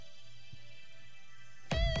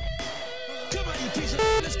piece of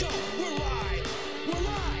let's go. We're live. We're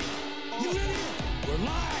live. You ready? We're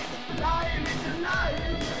live. Live, it's alive.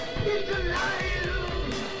 It's alive.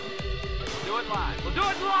 Do it live. We'll do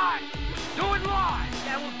it live. Do it live.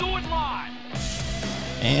 Yeah, we'll do it live.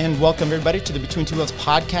 And welcome everybody to the Between Two Wheels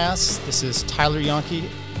podcast. This is Tyler Yonke,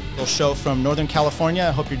 a little show from Northern California.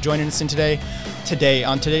 I hope you're joining us in today.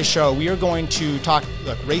 On today's show, we are going to talk,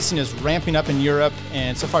 look, racing is ramping up in Europe,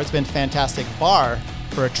 and so far it's been fantastic, bar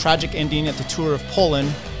for a tragic ending at the Tour of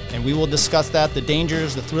Poland. And we will discuss that, the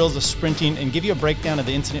dangers, the thrills of sprinting, and give you a breakdown of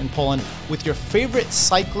the incident in Poland with your favorite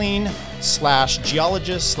cycling /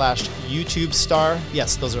 geologist / YouTube star.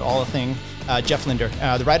 Yes, those are all a thing. Jeff Linder,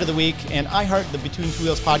 the Ride of the Week, and iHeart, the Between Two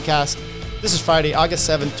Wheels podcast. This is Friday, August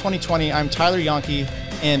 7th, 2020. I'm Tyler Yonke,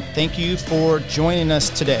 and thank you for joining us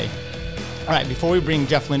today. All right, before we bring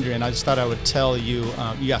Jeff Linder in, I just thought I would tell you,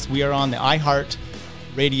 yes, we are on the iHeart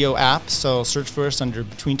radio app, so search for us under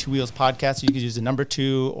Between Two Wheels podcast. You can use the number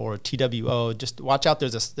 2 or TWO. Just watch out.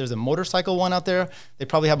 There's a motorcycle one out there. They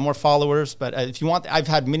probably have more followers, but if you want, I've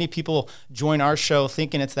had many people join our show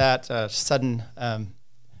thinking it's that sudden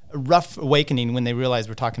rough awakening when they realize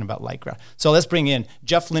we're talking about Lycra. So let's bring in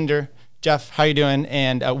Jeff Linder. Jeff, how you doing?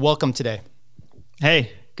 And welcome today.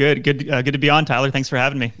 Hey. Good to be on, Tyler. Thanks for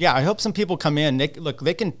having me. Yeah, I hope some people come in. They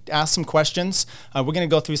can ask some questions. We're going to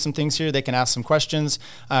go through some things here. They can ask some questions,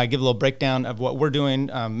 give a little breakdown of what we're doing,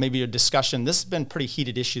 maybe a discussion. This has been a pretty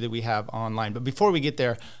heated issue that we have online. But before we get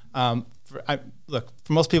there, for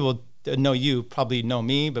most people that know you probably know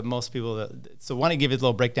me, but most people, so I want to give you a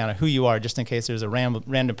little breakdown of who you are, just in case there's a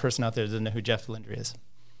random person out there that doesn't know who Jeff Linder is.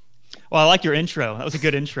 Well, I like your intro. That was a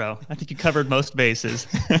good intro. I think you covered most bases.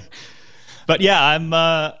 But yeah, I'm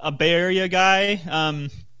a Bay Area guy.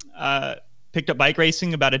 Picked up bike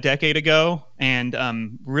racing about a decade ago,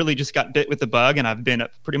 and really just got bit with the bug, and I've been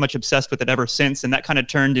pretty much obsessed with it ever since. And that kind of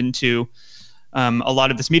turned into a lot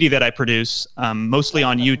of this media that I produce, mostly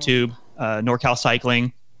on YouTube, NorCal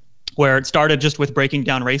Cycling, where it started just with breaking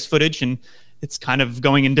down race footage, and it's kind of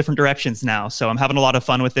going in different directions now. So I'm having a lot of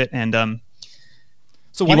fun with it, and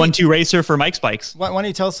so P12 racer for Mike's Bikes. Why don't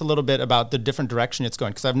you tell us a little bit about the different direction it's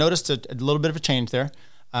going? Because I've noticed a little bit of a change there.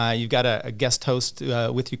 You've got a guest host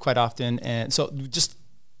with you quite often. And so just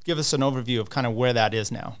give us an overview of kind of where that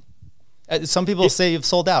is now. Some people say you've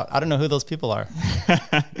sold out. I don't know who those people are.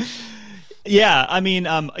 Yeah, I mean,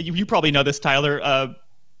 you probably know this, Tyler.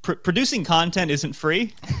 Producing content isn't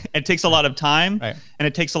free. It takes a lot of time, right, and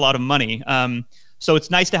it takes a lot of money. So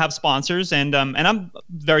it's nice to have sponsors, and I'm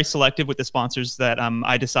very selective with the sponsors that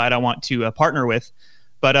I decide I want to partner with.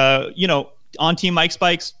 But on Team Mike's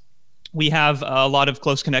Bikes, we have a lot of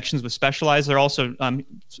close connections with Specialized. They're also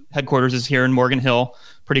headquarters is here in Morgan Hill,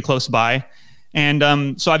 pretty close by,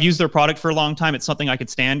 and so I've used their product for a long time. It's something I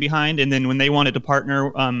could stand behind. And then when they wanted to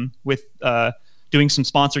partner with doing some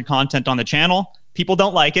sponsored content on the channel, people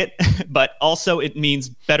don't like it, but also it means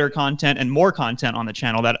better content and more content on the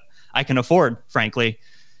channel that I can afford, frankly.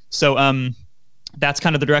 So that's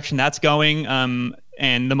kind of the direction that's going.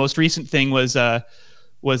 And the most recent thing was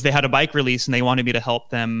they had a bike release, and they wanted me to help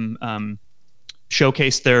them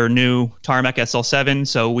showcase their new Tarmac SL7.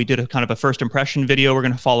 So we did a kind of a first impression video. We're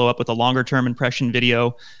going to follow up with a longer term impression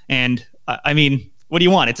video. And I mean, what do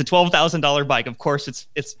you want? It's a $12,000 bike. Of course,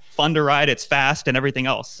 it's fun to ride. It's fast and everything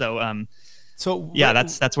else. So So yeah,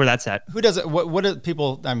 that's where that's at. Who does it? What do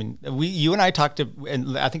people? I mean, you and I talked to,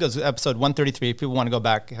 and I think it was episode 133. If people want to go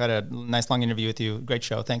back, I had a nice long interview with you. Great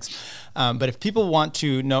show, thanks. But if people want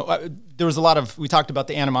to know, there was a lot of, we talked about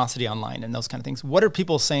the animosity online and those kind of things. What are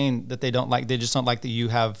people saying that they don't like? They just don't like that you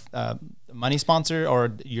have a money sponsor,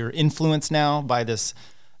 or you're influenced now by this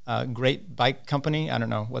great bike company. I don't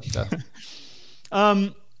know what the.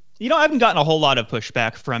 I haven't gotten a whole lot of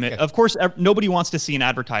pushback from it. Okay. Of course, nobody wants to see an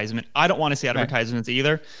advertisement. I don't want to see advertisements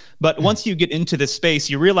either. But once you get into this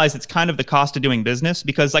space, you realize it's kind of the cost of doing business,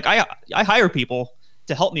 because like I hire people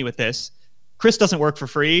to help me with this. Chris doesn't work for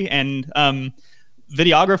free, and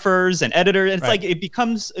videographers and editors. It's like it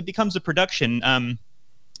becomes a production.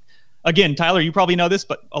 Again, Tyler, you probably know this,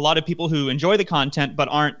 but a lot of people who enjoy the content but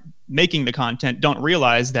aren't making the content don't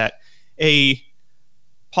realize that a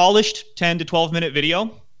polished 10 to 12 minute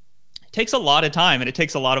video takes a lot of time, and it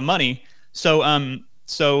takes a lot of money. So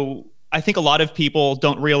I think a lot of people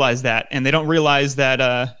don't realize that, and they don't realize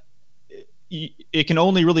that it can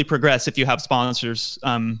only really progress if you have sponsors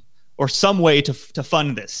or some way to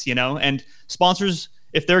fund this, and sponsors,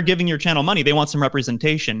 if they're giving your channel money, they want some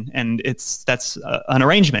representation, and that's an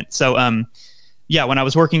arrangement. So when I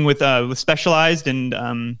was working with Specialized, and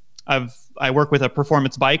I work with a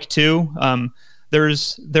performance bike too.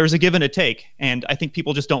 there's a give and a take. And I think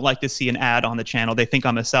people just don't like to see an ad on the channel. They think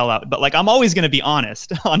I'm a sellout, but like, I'm always going to be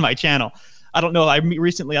honest on my channel. I don't know. I don't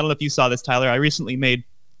know if you saw this, Tyler. I recently made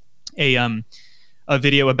a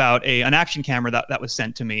video about an action camera that was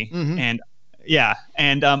sent to me. And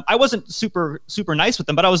I wasn't super nice with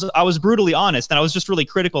them, but I was brutally honest, and I was just really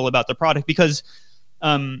critical about the product because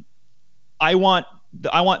I want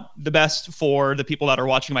the best for the people that are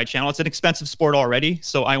watching my channel. It's an expensive sport already,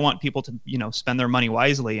 so I want people to, spend their money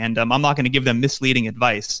wisely, and I'm not going to give them misleading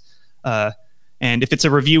advice. And if it's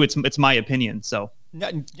a review, it's my opinion. So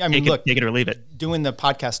I mean, take it or leave it. Doing the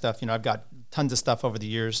podcast stuff, I've got tons of stuff over the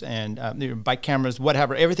years, and bike cameras,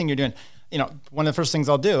 whatever, everything you're doing. One of the first things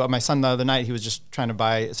I'll do. My son the other night, he was just trying to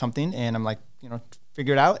buy something, and I'm like,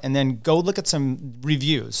 figure it out, and then go look at some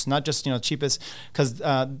reviews, not just cheapest, because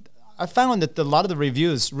I found that a lot of the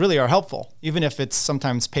reviews really are helpful, even if it's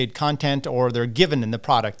sometimes paid content or they're given in the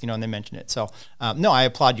product, and they mention it. So, no, I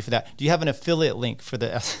applaud you for that. Do you have an affiliate link for the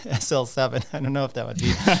SL7? I don't know if that would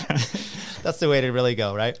be. That's the way to really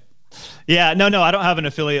go, right? Yeah, no, I don't have an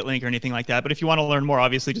affiliate link or anything like that. But if you want to learn more,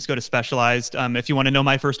 obviously, just go to Specialized. If you want to know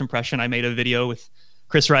my first impression, I made a video with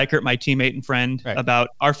Chris Reichert, my teammate and friend, about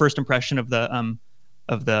our first impression of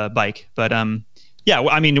the bike. But yeah,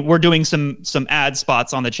 I mean, we're doing some ad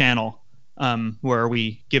spots on the channel where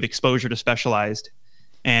we give exposure to Specialized,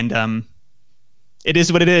 and it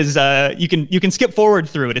is what it is. You can skip forward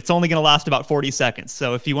through it. It's only going to last about 40 seconds.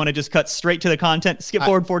 So if you want to just cut straight to the content, skip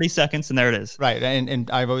forward 40 seconds, and there it is. Right,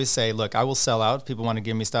 and I always say, look, I will sell out. People want to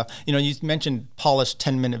give me stuff. You mentioned polished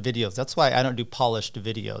 10-minute videos. That's why I don't do polished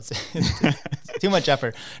videos. It's too much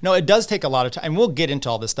effort. No, it does take a lot of time. And we'll get into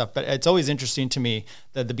all this stuff, but it's always interesting to me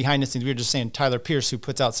the behind the scenes. We were just saying Tyler Pierce, who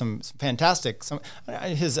puts out some fantastic,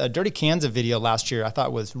 his Dirty Kansas video last year, I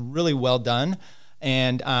thought was really well done.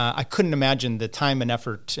 And I couldn't imagine the time and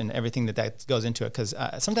effort and everything that goes into it, because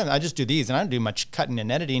sometimes I just do these and I don't do much cutting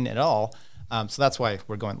and editing at all. So that's why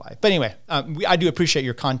we're going live. But anyway, I do appreciate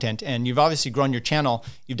your content, and you've obviously grown your channel.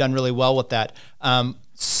 You've done really well with that.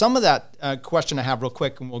 Some of that question I have real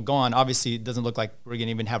quick, and we'll go on. Obviously, it doesn't look like we're going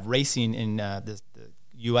to even have racing in the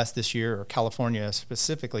U.S. this year, or California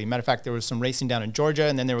specifically. Matter of fact, there was some racing down in Georgia,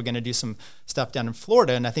 and then they were going to do some stuff down in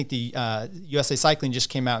Florida. And I think the USA Cycling just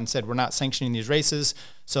came out and said, we're not sanctioning these races.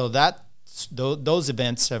 So those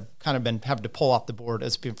events have kind of have to pull off the board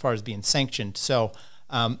as far as being sanctioned. So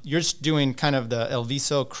you're just doing kind of the El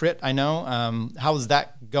Viso crit, I know. How is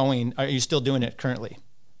that going? Are you still doing it currently?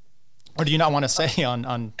 Or do you not want to say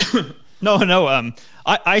on? No.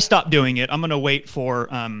 I stopped doing it. I'm going to wait for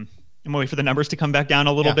the numbers to come back down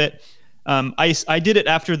a little bit. I did it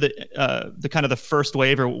after the kind of the first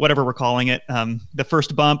wave, or whatever we're calling it, the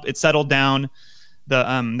first bump. It settled down.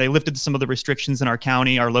 They lifted some of the restrictions in our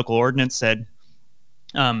county. Our local ordinance said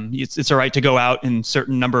it's all right to go out in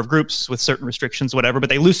certain number of groups with certain restrictions, whatever. But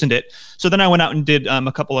they loosened it. So then I went out and did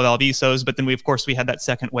a couple of Alvisos. But then we had that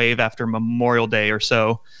second wave after Memorial Day or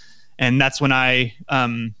so, and that's when I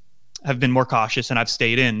have been more cautious and I've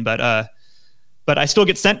stayed in. But I still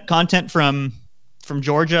get sent content from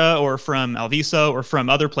Georgia or from Alviso or from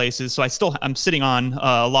other places. So I'm sitting on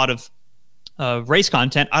a lot of race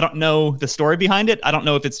content. I don't know the story behind it. I don't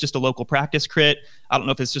know if it's just a local practice crit. I don't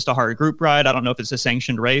know if it's just a hard group ride. I don't know if it's a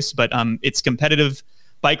sanctioned race, but it's competitive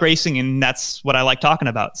bike racing, and that's what I like talking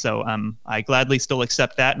about. So I gladly still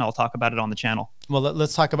accept that, and I'll talk about it on the channel. Well,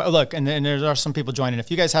 let's talk about, look, and there are some people joining.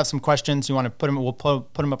 If you guys have some questions, you want to put them, we'll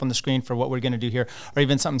put them up on the screen for what we're going to do here, or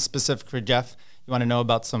even something specific for Jeff. You want to know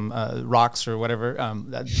about some rocks or whatever,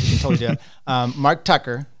 that you can totally do it. Mark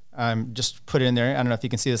Tucker, just put it in there. I don't know if you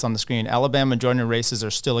can see this on the screen. Alabama Georgia races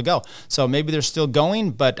are still a go. So maybe they're still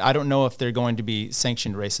going, but I don't know if they're going to be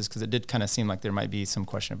sanctioned races, because it did kind of seem like there might be some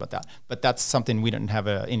question about that. But that's something we don't have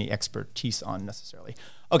any expertise on necessarily.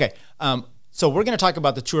 Okay. So we're going to talk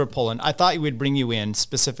about the Tour of Poland. I thought we'd bring you in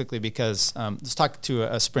specifically because let's talk to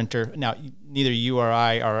a sprinter. Now, neither you or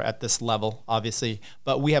I are at this level, obviously,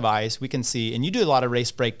 but we have eyes. We can see, and you do a lot of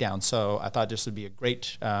race breakdowns. So I thought this would be a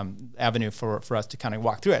great avenue for us to kind of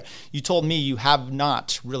walk through it. You told me you have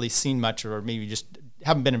not really seen much, or maybe you just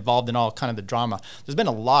haven't been involved in all kind of the drama. There's been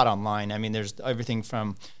a lot online. I mean, there's everything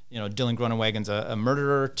from Dylan Groenewegen a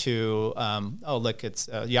murderer to, look, it's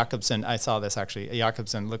Jakobsen. I saw this actually.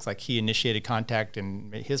 Jakobsen looks like he initiated contact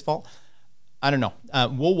and his fault. I don't know.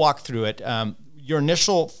 We'll walk through it. Your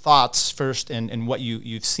initial thoughts first, and what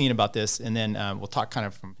you've seen about this, and then we'll talk kind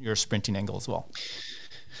of from your sprinting angle as well.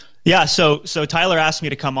 Yeah, so Tyler asked me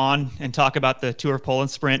to come on and talk about the Tour of Poland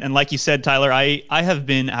sprint, and like you said, Tyler, I have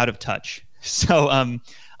been out of touch. So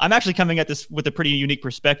I'm actually coming at this with a pretty unique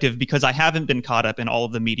perspective, because I haven't been caught up in all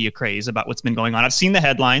of the media craze about what's been going on. I've seen the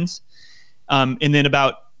headlines. And then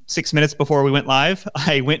about 6 minutes before we went live,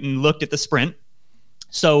 I went and looked at the sprint.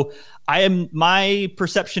 So my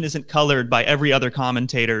perception isn't colored by every other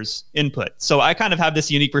commentator's input. So I kind of have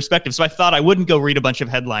this unique perspective. So I thought I wouldn't go read a bunch of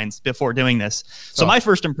headlines before doing this. So my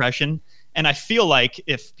first impression, and I feel like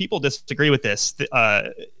if people disagree with this,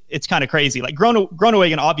 it's kind of crazy. Like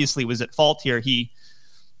Groenewegen obviously was at fault here. He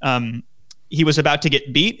was about to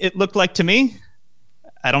get beat, it looked like to me.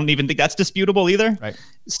 I don't even think that's disputable either. Right.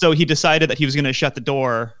 So he decided that he was going to shut the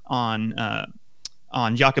door on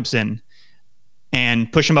Jakobsen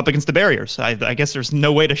and push him up against the barriers. I guess there's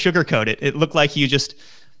no way to sugarcoat it. It looked like he just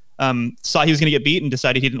saw he was going to get beat and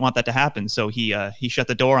decided he didn't want that to happen. So he shut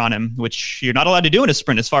the door on him, which you're not allowed to do in a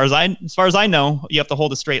sprint. As far as I know, you have to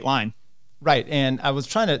hold a straight line. Right. And I was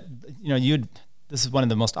trying to, this is one of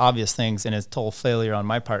the most obvious things, and it's total failure on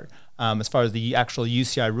my part as far as the actual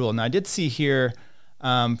UCI rule. Now I did see here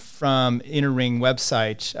from Inner Ring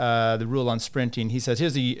website, the rule on sprinting. He says,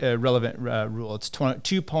 here's the relevant rule. It's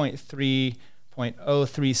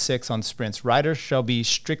 2.3.036 on sprints. Riders shall be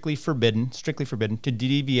strictly forbidden to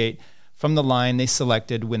deviate from the line they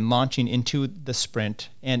selected when launching into the sprint,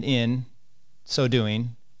 and in so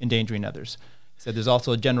doing, endangering others. He said there's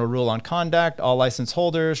also a general rule on conduct. All license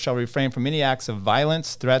holders shall refrain from any acts of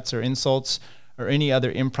violence, threats, or insults, or any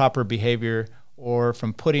other improper behavior, or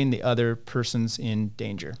from putting the other persons in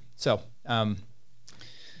danger. So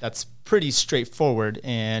that's pretty straightforward.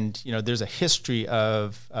 And, there's a history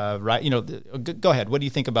of, right. Go ahead. What do you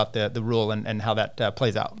think about the rule and how that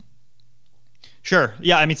plays out? Sure.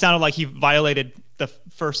 Yeah. I mean, it sounded like he violated the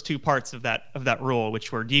first two parts of that rule,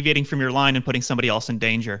 which were deviating from your line and putting somebody else in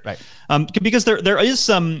danger. Right. Because there is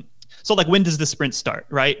some, so like, when does the sprint start?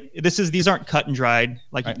 Right. These aren't cut and dried.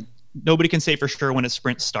 Like right. Nobody can say for sure when a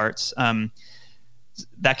sprint starts.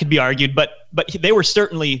 That could be argued, but they were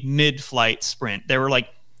certainly mid-flight sprint. They were like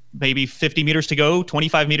maybe 50 meters to go,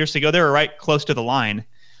 25 meters to go. They were right close to the line.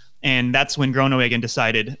 And that's when Groenewegen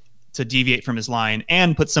decided to deviate from his line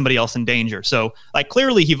and put somebody else in danger. So like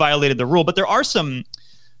clearly he violated the rule, but there are some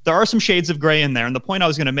shades of gray in there. And the point I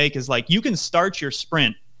was going to make is like, you can start your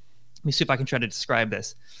sprint. Let me see if I can try to describe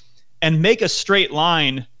this, and make a straight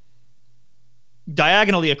line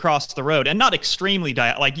diagonally across the road, and not extremely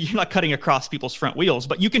like you're not cutting across people's front wheels,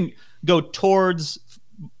 but you can go towards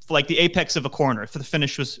like the apex of a corner if the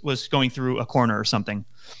finish was going through a corner or something.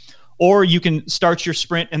 Or you can start your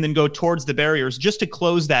sprint and then go towards the barriers just to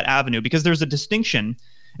close that avenue, because there's a distinction,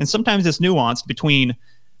 and sometimes it's nuanced between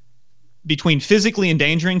physically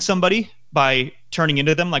endangering somebody by turning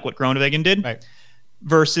into them, like what Groenewegen did, right,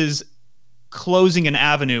 versus closing an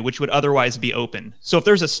avenue which would otherwise be open. So if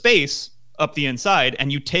there's a space up the inside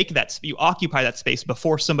and you occupy that space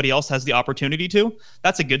before somebody else has the opportunity to,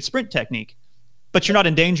 that's a good sprint technique. But you're not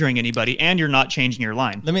endangering anybody, and you're not changing your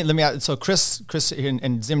line. Let me add. So Chris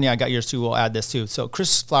and Zimny, I got yours too. We'll add this too. So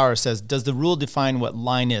Chris Flower says, does the rule define what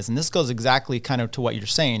line is? And this goes exactly kind of to what you're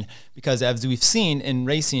saying, because as we've seen in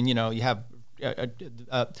racing, you have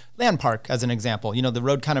Land Park as an example. The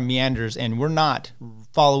road kind of meanders, and we're not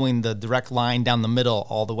following the direct line down the middle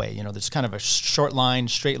all the way. There's kind of a short line,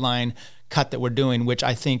 straight line cut that we're doing, which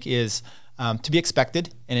I think is to be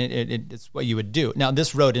expected, and it's what you would do. Now,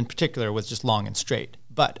 this road in particular was just long and straight,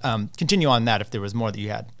 but continue on that if there was more that you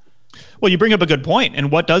had. Well, you bring up a good point.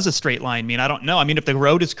 And what does a straight line mean? I don't know. I mean, if the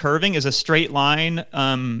road is curving, is a straight line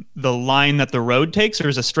the line that the road takes, or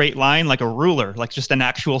is a straight line like a ruler, like just an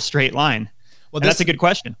actual straight line? Well, that's a good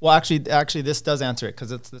question. Well, actually, this does answer it,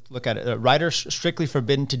 because let's look at it. Riders strictly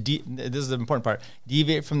forbidden to this is the important part,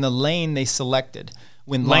 deviate from the lane they selected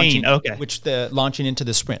when launching, launching into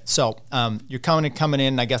the sprint. So you're coming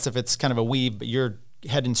in. I guess if it's kind of a weave, but you're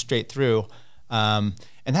heading straight through, and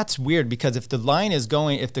that's weird, because if the line is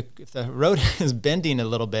going, if the road is bending a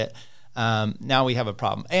little bit, now we have a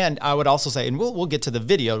problem. And I would also say, and we'll get to the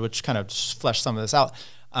video, which kind of flesh some of this out.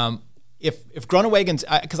 If Groenewegen's,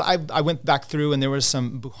 because I went back through and there was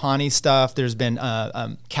some Buhani stuff. There's been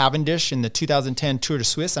Cavendish in the 2010 Tour de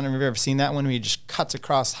Suisse. I don't know if you've ever seen that one, where he just cuts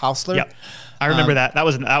across Hausler. Yep, I remember that. That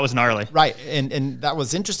was gnarly. Right, and that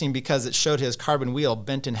was interesting because it showed his carbon wheel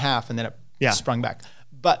bent in half and then it sprung back.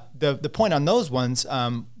 But the point on those ones,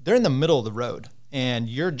 they're in the middle of the road and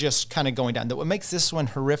you're just kind of going down. What makes this one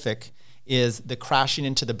horrific is the crashing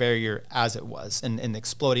into the barrier as it was and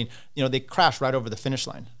exploding. They crashed right over the finish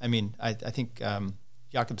line. I mean, I think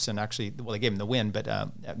Jakobsen actually, they gave him the win, but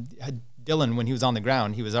Dylan, when he was on the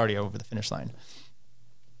ground, he was already over the finish line.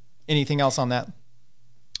 Anything else on that?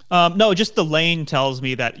 No, just the lane tells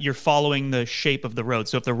me that you're following the shape of the road.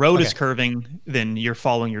 So if the road is curving, then you're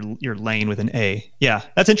following your lane with an A. Yeah,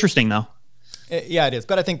 that's interesting though. Yeah, it is.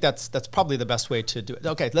 But I think that's probably the best way to do it.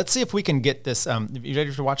 Okay, let's see if we can get this. You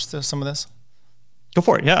ready to watch some of this? Go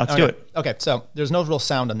for it. Yeah, let's do it. Okay, so there's no real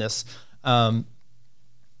sound on this. And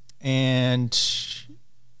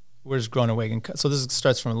where's Groenewegen? So this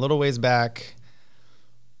starts from a little ways back.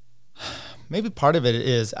 Maybe part of it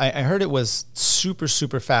is, I heard it was super,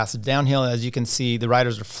 super fast. Downhill, as you can see, the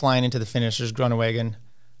riders are flying into the finish. There's Groenewegen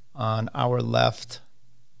on our left.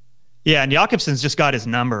 Yeah, and Jakobsen's just got his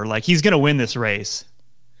number. Like, he's going to win this race.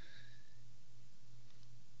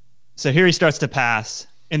 So here he starts to pass.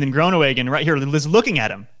 And then Groenewegen right here is looking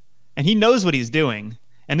at him. And he knows what he's doing.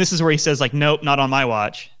 And this is where he says, like, nope, not on my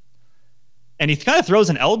watch. And he kind of throws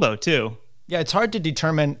an elbow, too. Yeah, it's hard to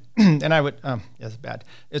determine, and I would, that's bad.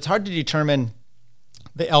 It's hard to determine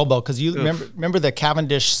the elbow because you remember the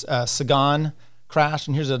Cavendish Sagan crash,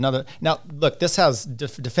 and here's another. Now, look, this has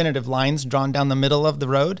definitive lines drawn down the middle of the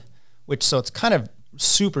road, so it's kind of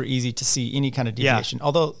super easy to see any kind of deviation. Yeah.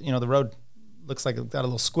 Although, the road looks like it's got a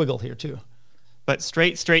little squiggle here too. But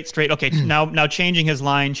straight. Okay, now changing his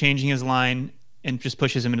line, and just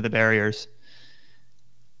pushes him into the barriers.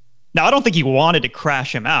 Now, I don't think he wanted to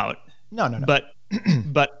crash him out. No.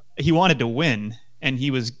 But he wanted to win, and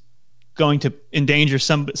he was going to endanger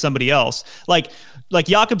somebody else. Like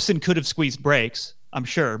Jakobsen could have squeezed brakes, I'm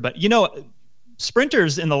sure. But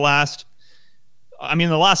sprinters in the last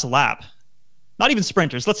lap, not even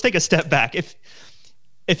sprinters. Let's take a step back.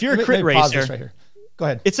 If you're a crit racer, right here. Go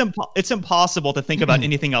ahead. It's impossible to think about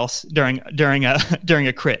anything else during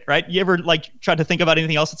a crit, right? You ever try to think about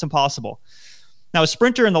anything else? It's impossible. Now, a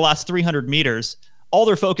sprinter in the last 300 meters, all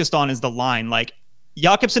they're focused on is the line. Like,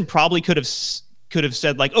 Jakobsen probably could have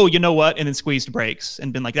said, like, oh, you know what, and then squeezed brakes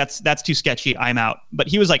and been like, that's too sketchy, I'm out. But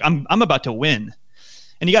he was like, I'm about to win.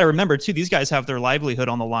 And you got to remember too, these guys have their livelihood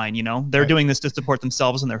on the line. They're doing this to support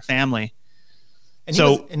themselves and their family. And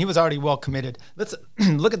he was already well committed. Let's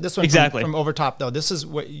look at this one from over top, though. This is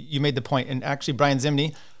what you made the point. And actually, Brian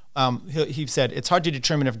Zimney, he said it's hard to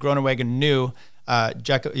determine if Groenewegen knew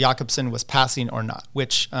Jakobsen was passing or not.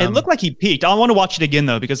 Which it looked like he peaked. I want to watch it again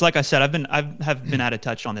though, because like I said, I've been out of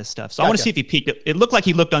touch on this stuff. So I want to see if he peaked. It looked like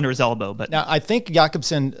he looked under his elbow, but now I think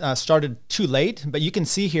Jakobsen started too late. But you can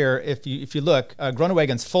see here if you look,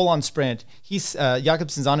 Groenewegen's full on sprint.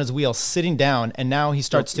 Jakobsen's on his wheel, sitting down, and now he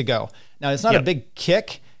starts to go. Now it's not a big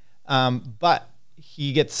kick, but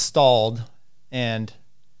he gets stalled, and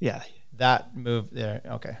that move there.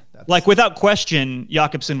 Okay, without question,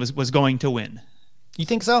 Jakobsen was going to win. You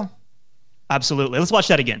think so? Absolutely. Let's watch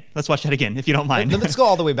that again. If you don't mind. Let's go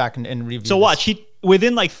all the way back and review. So watch,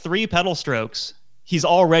 within 3 pedal strokes, he's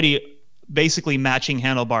already basically matching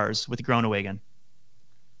handlebars with Groenewegen.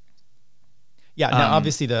 Yeah. Now,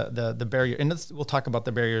 obviously, the barrier, and we'll talk about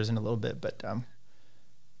the barriers in a little bit, but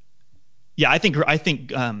yeah, I think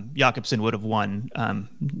Jakobsen would have won,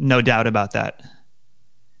 no doubt about that,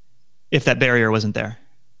 if that barrier wasn't there.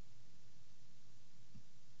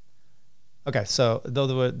 Okay, so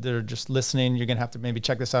though they're just listening, you're gonna have to maybe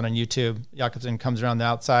check this out on YouTube. Jakobsen comes around the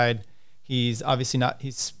outside. He's obviously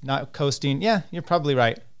not coasting. Yeah, you're probably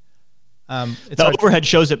right. The overhead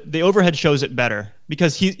shows it. The overhead shows it better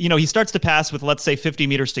because he starts to pass with, let's say, 50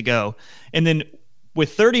 meters to go, and then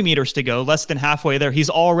with 30 meters to go, less than halfway there, he's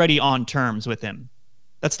already on terms with him.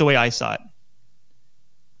 That's the way I saw it.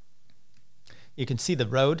 You can see the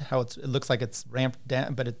road, how it looks like it's ramped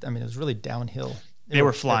down, but it was really downhill. They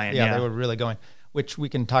were flying. Yeah, they were really going, which we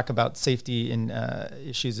can talk about safety and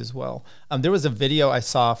issues as well. There was a video I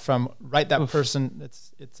saw from person.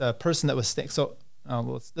 It's a person that was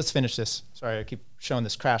let's finish this. Sorry, I keep showing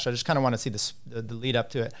this crash. I just kind of want to see the lead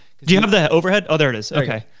up to it. Do you have the overhead? Oh, there it is.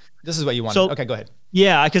 Okay. This is what you wanted. Okay, go ahead.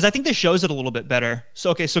 Yeah, because I think this shows it a little bit better.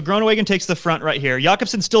 So Groenewegen takes the front right here.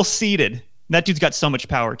 Jakobsen's still seated. That dude's got so much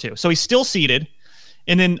power too. So he's still seated.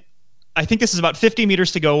 And then I think this is about 50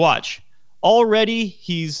 meters to go. Watch. Already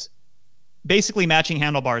he's basically matching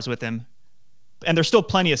handlebars with him. And there's still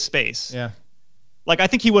plenty of space. Yeah. I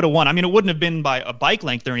think he would have won. I mean, it wouldn't have been by a bike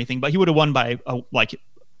length or anything, but he would have won by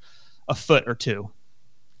a foot or two.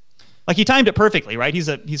 He timed it perfectly, right? He's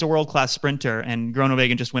a world-class sprinter, and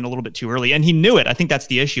Groenewegen just went a little bit too early, and he knew it. I think that's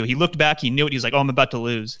the issue. He looked back, he knew it. He's like, "Oh, I'm about to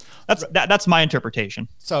lose." That's my interpretation.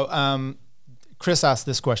 So, Chris asked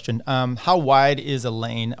this question: how wide is a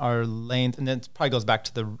lane? Are lanes, and then it probably goes back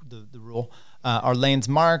to the rule. Are lanes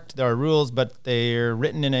marked? There are rules, but they're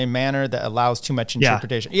written in a manner that allows too much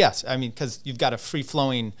interpretation. Yeah. Yes, I mean, because you've got a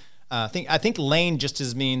free-flowing thing. I think lane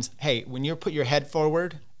just means, hey, when you put your head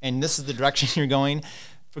forward and this is the direction you're going,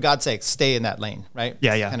 for God's sake, stay in that lane, right?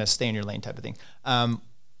 Yeah. Kind of stay in your lane type of thing.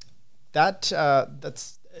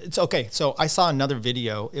 It's okay. So I saw another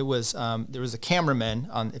video. It was there was a cameraman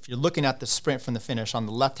on. If you're looking at the sprint from the finish on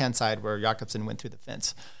the left-hand side where Jakobsen went through the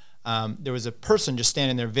fence, there was a person just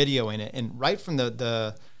standing there videoing it, and right from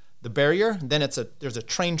the barrier, then there's a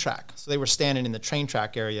train track. So they were standing in the train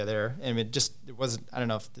track area there, and it wasn't. I don't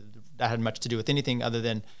know if that had much to do with anything other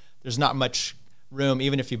than there's not much room,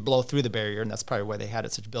 even if you blow through the barrier, and that's probably why they had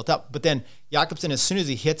it such built up. But then Jakobsen, as soon as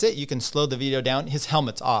he hits it, you can slow the video down. His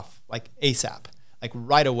helmet's off like ASAP. Like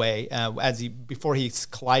right away, before he's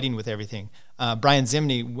colliding with everything. Brian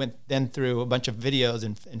Zimney went then through a bunch of videos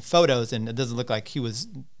and photos, and it doesn't look like he was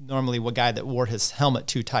normally a guy that wore his helmet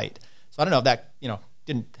too tight. So I don't know if that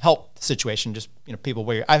didn't help the situation. Just people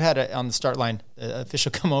wear. I've had it on the start line, the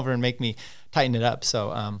official come over and make me tighten it up.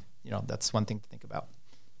 So that's one thing to think about.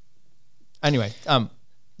 Anyway,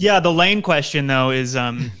 the lane question though is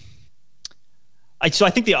so I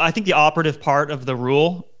think the operative part of the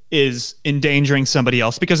rule is endangering somebody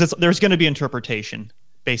else, because there's going to be interpretation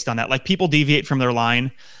based on that. Like, people deviate from their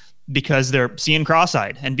line because they're seeing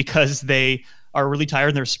cross-eyed and because they are really tired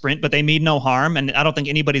in their sprint, but they mean no harm. And I don't think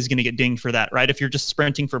anybody's going to get dinged for that, right? If you're just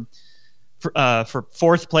sprinting for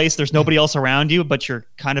fourth place, there's nobody else around you, but you're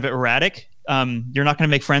kind of erratic. You're not going to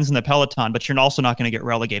make friends in the peloton, but you're also not going to get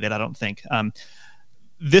relegated, I don't think.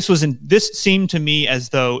 This seemed to me as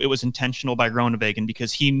though it was intentional by Groenewegen,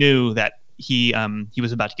 because he knew that he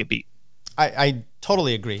was about to get beat. I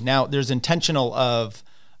totally agree. Now, there's intentional of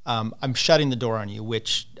I'm shutting the door on you,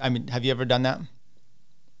 which, I mean, have you ever done that?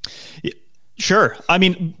 Sure. I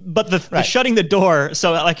mean, but the shutting the door,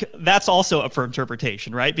 so like that's also up for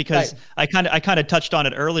interpretation, right? Because I kind of touched on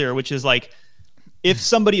it earlier, which is like, if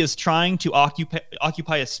somebody is trying to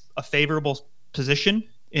occupy a favorable position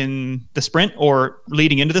in the sprint or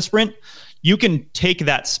leading into the sprint, you can take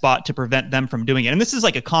that spot to prevent them from doing it. And this is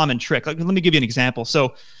like a common trick. Like, let me give you an example.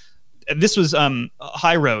 So this was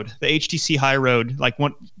High Road, the HTC High Road, like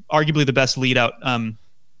arguably the best lead out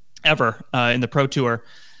ever in the Pro Tour.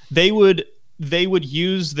 They would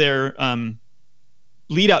use their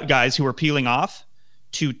lead out guys who were peeling off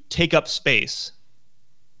to take up space.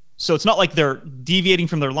 So it's not like they're deviating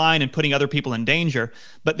from their line and putting other people in danger,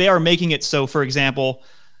 but they are making it so, for example,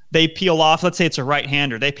 they peel off, let's say it's a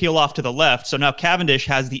right-hander, they peel off to the left. So now Cavendish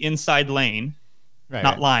has the inside lane,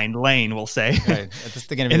 lane, we'll say. Right. That's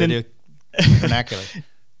going to be the vernacular.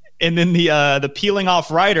 And then the peeling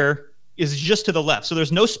off rider is just to the left. So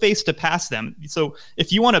there's no space to pass them. So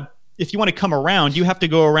if you want to come around, you have to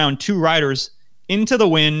go around two riders into the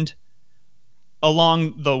wind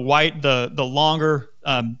along the longer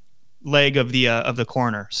leg of the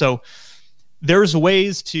corner. So there's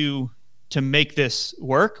ways to make this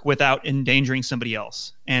work without endangering somebody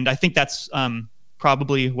else. And I think that's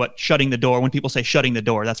probably what shutting the door, when people say shutting the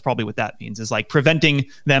door, that's probably what that means, is like preventing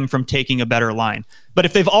them from taking a better line. But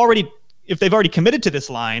if they've already committed to this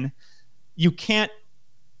line, you can't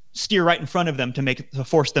steer right in front of them to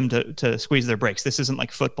force them to squeeze their brakes. This isn't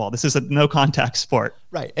like football. This is a no contact sport.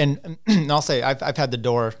 Right. And I'll say I've had the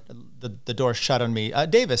door shut on me.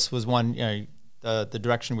 Davis was one, the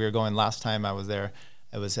direction we were going last time I was there.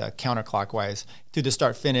 It was counterclockwise through the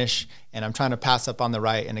start finish, and I'm trying to pass up on the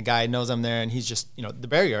right, and the guy knows I'm there, and he's just, the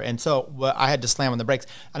barrier. And so I had to slam on the brakes.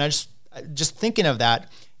 And I just thinking of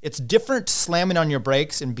that, it's different slamming on your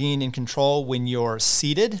brakes and being in control when you're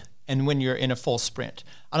seated and when you're in a full sprint.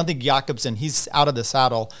 I don't think Jakobsen, he's out of the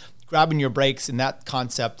saddle. Grabbing your brakes in that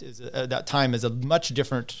concept that time is a much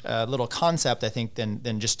different little concept, I think,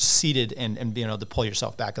 than just seated and being able to pull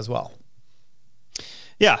yourself back as well.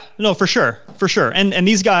 Yeah, no, for sure. And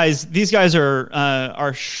these guys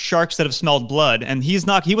are sharks that have smelled blood, and he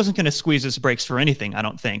wasn't going to squeeze his brakes for anything, I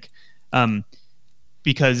don't think,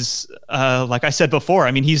 because like I said before,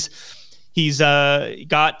 I mean he's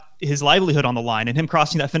got his livelihood on the line, and him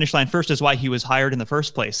crossing that finish line first is why he was hired in the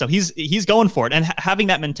first place. So he's going for it, and having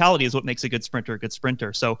that mentality is what makes a good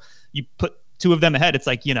sprinter. So you put two of them ahead, it's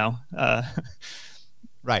like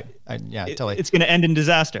right. Totally. It's going to end in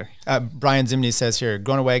disaster. Brian Zimney says here,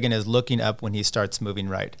 Groenewegen is looking up when he starts moving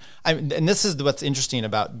right. And this is what's interesting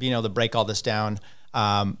about being able to break all this down.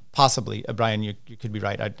 Possibly, Brian, you could be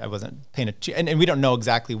right. I wasn't paying attention. And we don't know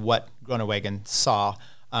exactly what Groenewegen saw.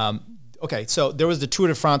 Okay, so there was the Tour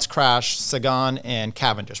de France crash, Sagan and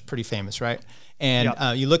Cavendish, pretty famous, right? And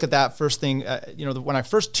you look at that first thing, when I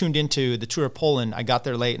first tuned into the Tour of Poland, I got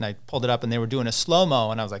there late and I pulled it up and they were doing a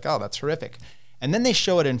slow-mo, and I was like, oh, that's horrific. And then they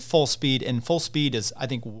show it in full speed, and full speed is, I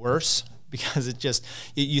think, worse because it just,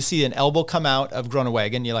 you see an elbow come out of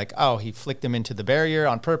Groenewegen, you're like, oh, he flicked him into the barrier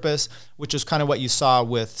on purpose, which is kind of what you saw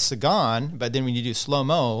with Sagan. But then when you do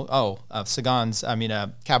slow-mo,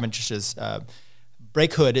 Cavendish's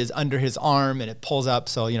brake hood is under his arm and it pulls up,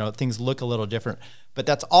 so things look a little different. But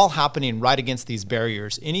that's all happening right against these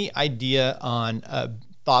barriers. Any idea on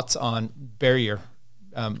thoughts on barrier,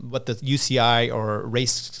 what the UCI or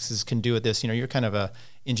races can do with this? You're kind of a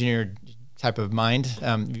engineer type of mind.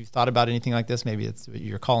 Have you thought about anything like this? Maybe it's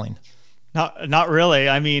your calling. Not really.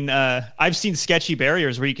 I mean, I've seen sketchy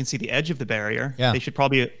barriers where you can see the edge of the barrier. Yeah. They should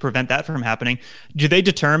probably prevent that from happening. Do they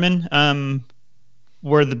determine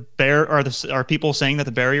where are people saying that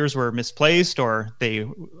the barriers were misplaced or they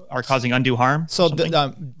are causing undue harm? So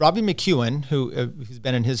Robbie McEwen, who's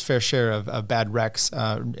been in his fair share of bad wrecks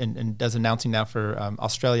and does announcing now for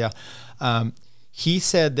Australia, he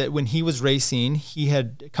said that when he was racing, he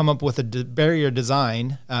had come up with a barrier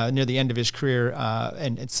design near the end of his career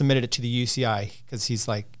and submitted it to the UCI because he's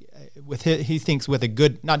like, he thinks with a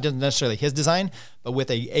good, not necessarily his design, but with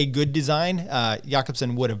a good design,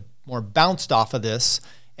 Jakobsen would have more bounced off of this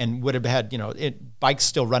and would have had bikes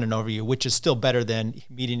still running over you, which is still better than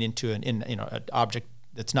meeting into an object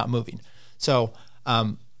that's not moving. So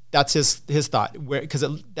that's his thought. Because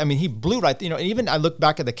he blew right. And even I look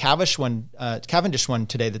back at the Cavendish one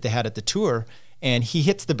today that they had at the Tour, and he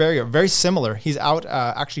hits the barrier very similar. He's out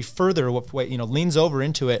actually further with weight, leans over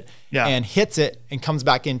into it and hits it and comes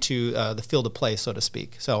back into the field of play, so to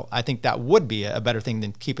speak. So I think that would be a better thing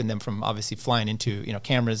than keeping them from obviously flying into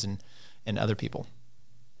cameras and other people.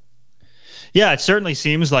 Yeah, it certainly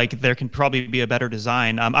seems like there can probably be a better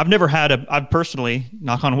design. I've personally,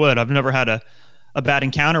 knock on wood, I've never had a bad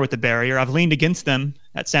encounter with the barrier. I've leaned against them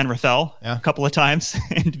at San Rafael a couple of times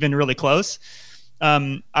and been really close.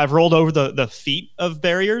 I've rolled over the feet of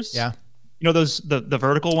barriers. Yeah. Those the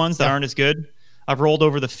vertical ones that aren't as good. I've rolled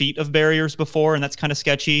over the feet of barriers before, and that's kind of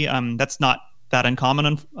sketchy. That's not that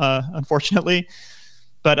uncommon, unfortunately.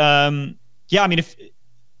 But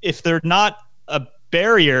if they're not a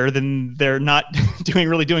barrier, then they're not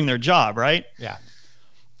doing their job, right? Yeah,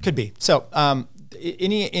 could be. So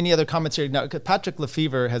any other comments here? Now, Patrick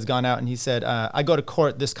Lefevre has gone out and he said, I go to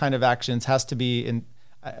court, this kind of actions has to be in,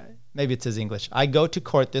 maybe it's his English. I go to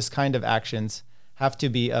court, this kind of actions have to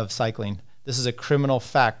be of cycling. This is a criminal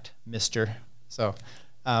fact, mister. So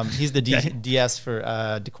he's the DS for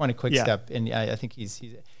DeQuanta Quick-Step. Yeah. And I think he's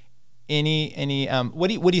what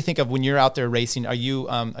do you think of when you're out there racing? Are you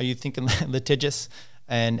thinking litigious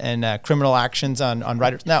and criminal actions on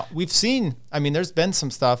riders? Now we've seen, there's been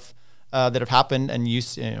some stuff that have happened, and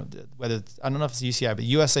whether it's, I don't know if it's UCI, but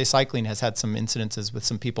USA Cycling has had some incidences with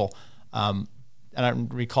some people. And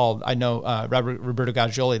I know Roberto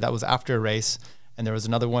Gaggioli, that was after a race, and there was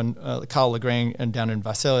another one, Kyle Legrand, and down in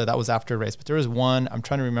Visalia, that was after a race. But there was one, I'm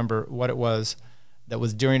trying to remember what it was, that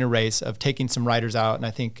was during a race of taking some riders out, and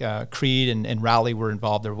I think Creed and Rally were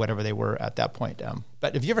involved or whatever they were at that point.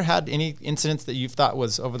 But have you ever had any incidents that you've thought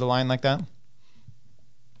was over the line like that?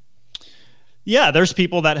 Yeah, there's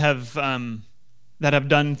people that have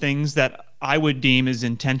done things that I would deem as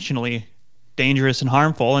intentionally dangerous and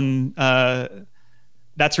harmful, and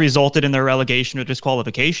that's resulted in their relegation or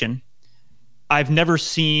disqualification. I've never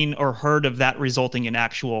seen or heard of that resulting in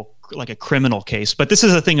actual, like a criminal case, but this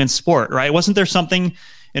is a thing in sport, right? Wasn't there something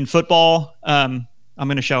in football? I'm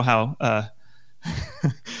going to show how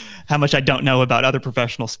much I don't know about other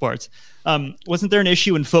professional sports. Wasn't there an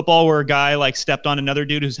issue in football where a guy stepped on another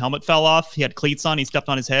dude whose helmet fell off? He had cleats on. He stepped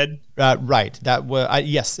on his head. Right. That was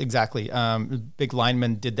yes, exactly. Big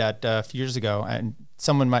lineman did that a few years ago, and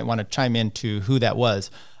someone might want to chime in to who that was.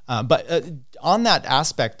 But on that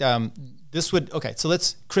aspect, so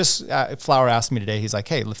Chris Flower asked me today, he's like,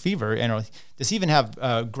 hey, Lefevre, does he even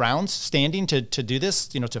have grounds standing to do this,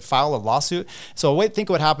 to file a lawsuit? So think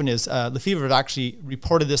what happened is Lefevre had actually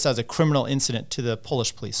reported this as a criminal incident to the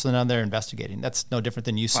Polish police. So now they're investigating. That's no different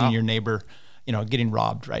than you seeing your neighbor, getting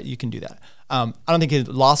robbed, right? You can do that. I don't think a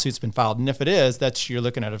lawsuit's been filed. And if it is, you're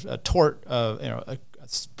looking at a tort, a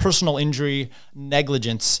personal injury,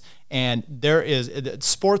 negligence. And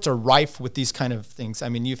sports are rife with these kind of things.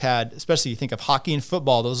 You've had, especially you think of hockey and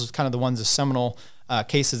football, those are kind of the ones, the seminal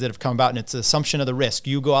cases that have come about, and it's the assumption of the risk.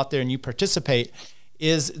 You go out there and you participate.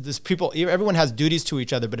 Everyone has duties to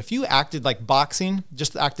each other, but if you acted like boxing,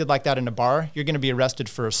 just acted like that in a bar, you're going to be arrested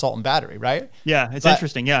for assault and battery, right? Yeah, it's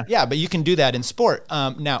interesting, yeah. Yeah, but you can do that in sport.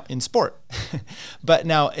 But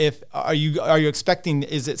now are you expecting,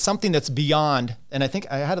 is it something that's beyond, and I think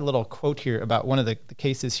I had a little quote here about one of the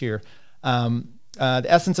cases here. The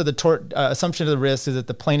essence of the tort assumption of the risk is that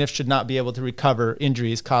the plaintiff should not be able to recover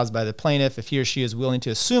injuries caused by the plaintiff if he or she is willing to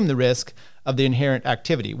assume the risk of the inherent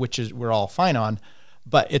activity, which is we're all fine on.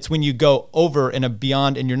 But it's when you go over and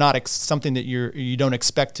beyond, and you're not something that you don't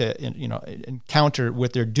expect to encounter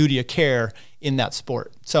with their duty of care in that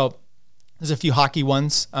sport. So There's a few hockey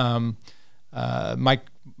ones. Mike,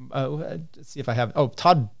 let's see if I have. Oh,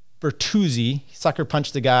 Todd Bertuzzi, sucker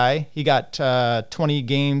punched the guy. He got 20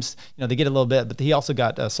 games. They get a little bit, but he also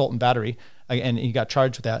got assault and battery, and he got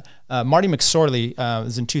charged with that. Marty McSorley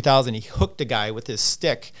was in 2000. He hooked a guy with his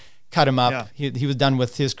stick, cut him up. Yeah. He was done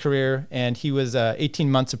with his career, and he was 18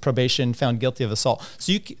 months of probation, found guilty of assault.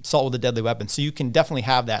 So assault with a deadly weapon. So you can definitely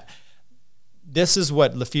have that. This is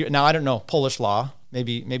what Lafever. Now I don't know Polish law.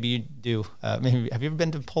 Maybe you do. Maybe have you ever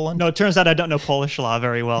been to Poland? No, it turns out I don't know Polish law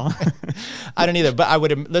very well. I don't either. But I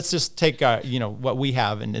would. Let's just take what we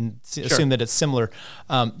have and assume that it's similar.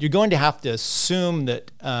 You're going to have to assume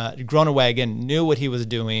that Groenewegen knew what he was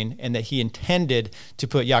doing and that he intended to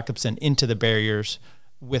put Jakobsen into the barriers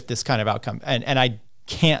with this kind of outcome. And I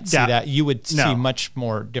can't see that. You would see much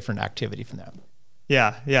more different activity from that.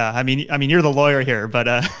 Yeah. I mean, you're the lawyer here, but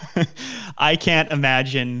I can't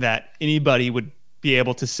imagine that anybody would be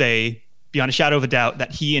able to say beyond a shadow of a doubt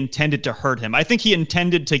that he intended to hurt him. I think he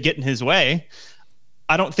intended to get in his way.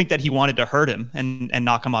 I don't think that he wanted to hurt him and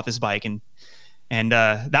knock him off his bike. And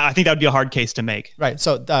I think that would be a hard case to make. Right.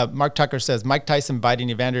 So Mark Tucker says, Mike Tyson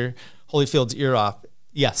biting Evander Holyfield's ear off.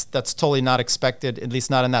 Yes, that's totally not expected, at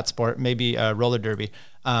least not in that sport, maybe roller derby.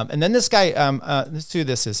 And then this guy, let's do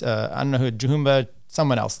this is, I don't know who, Jahumba,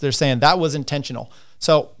 someone else. They're saying that was intentional.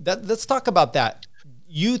 So let's talk about that.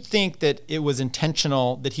 You think that it was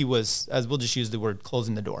intentional that he was, as we'll just use the word,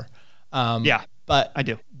 closing the door. Yeah, but I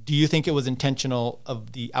do. Do you think it was intentional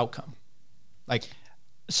of the outcome?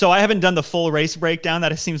 So I haven't done the full race breakdown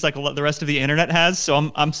that it seems like the rest of the internet has.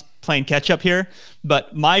 So I'm playing catch up here.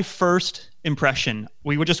 But my first impression,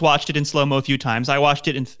 we just watched it in slow-mo a few times. I watched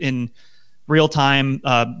it in real time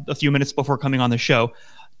a few minutes before coming on the show.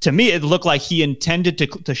 To me, it looked like he intended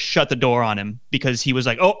to shut the door on him because he was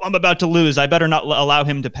like, oh, I'm about to lose. I better not allow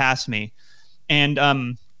him to pass me. And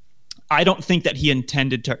I don't think that he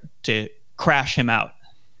intended to crash him out.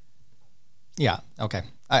 Yeah, okay.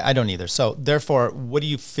 I don't either. So therefore, what do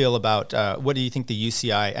you feel about, what do you think the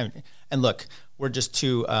UCI, and look, we're just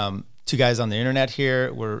two guys on the internet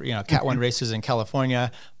here. We're, Cat 1 racers in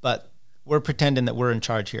California, but we're pretending that we're in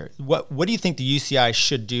charge here. What do you think the UCI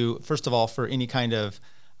should do, first of all, for any kind of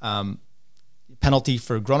penalty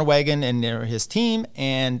for Groenewegen and his team,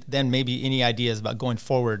 and then maybe any ideas about going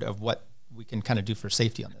forward of what we can kind of do for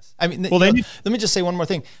safety on this? I mean, let me just say one more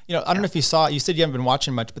thing. I don't know if you saw it. You said you haven't been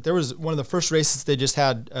watching much, but there was one of the first races they just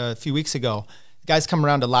had a few weeks ago. Guys come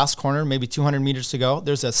around to last corner, maybe 200 meters to go.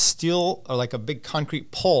 There's a steel or like a big concrete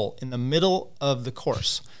pole in the middle of the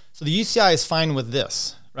course. So the UCI is fine with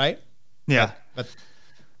this, right? Yeah. But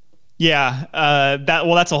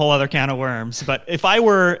that's a whole other can of worms. But if I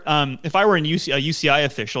were a UCI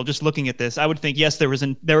official just looking at this, I would think, yes, there was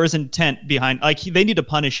intent behind. Like they need to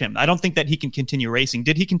punish him. I don't think that he can continue racing.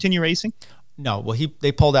 Did he continue racing? No. Well,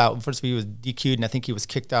 they pulled out. First of all, he was DQ'd, and I think he was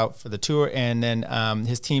kicked out for the tour. And then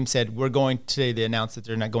his team said, they announced that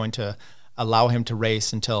they're not going to allow him to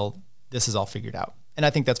race until this is all figured out. And I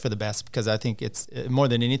think that's for the best, because I think it's more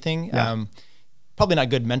than anything. Yeah. Probably not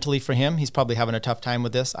good mentally for him. He's probably having a tough time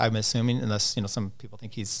with this, I'm assuming, unless some people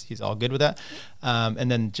think he's all good with that.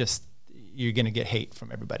 And then just you're going to get hate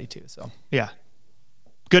from everybody too. So yeah,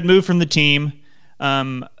 good move from the team.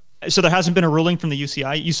 So there hasn't been a ruling from the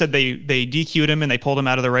UCI. You said they DQ'd him and they pulled him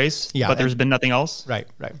out of the race. Yeah, but there's been nothing else. Right.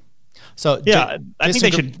 So yeah, I think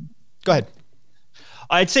they should. Go ahead.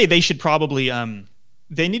 I'd say they should probably.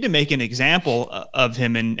 They need to make an example of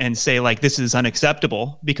him and say like this is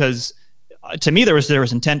unacceptable, because to me there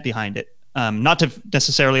was intent behind it. Not to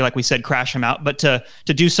necessarily, like we said, crash him out, but to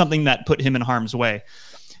do something that put him in harm's way.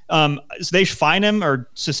 So they should fine him or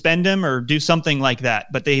suspend him or do something like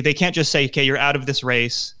that. But they can't just say, okay, you're out of this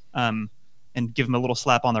race, and give him a little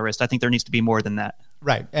slap on the wrist. I think there needs to be more than that.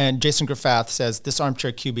 Right. And Jason Graffath says this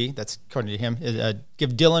armchair QB, that's according to him,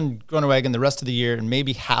 give Dylan Groenewegen the rest of the year and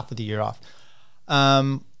maybe half of the year off.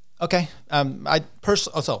 Okay.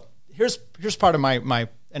 So here's part of my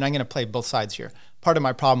and I'm going to play both sides here. Part of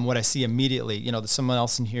my problem, what I see immediately, someone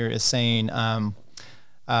else in here is saying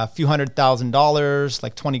a few $100,000,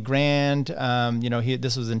 like 20 grand.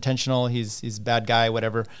 This was intentional. He's a bad guy,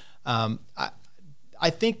 whatever. I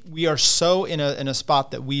think we are so in a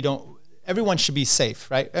spot that everyone should be safe,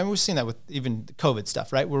 right? And we've seen that with even the COVID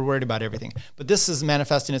stuff, right? We're worried about everything. But this is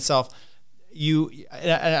manifesting itself.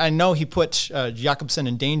 I know he put Jakobsen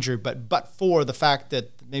in danger, but for the fact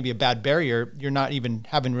that maybe a bad barrier, you're not even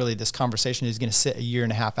having really this conversation. He's going to sit a year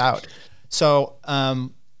and a half out. So,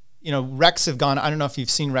 wrecks have gone. I don't know if you've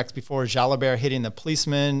seen wrecks before. Jalabert hitting the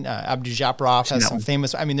policeman. Abdu Japarov has some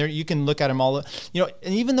famous. You can look at them all. And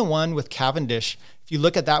even the one with Cavendish. If you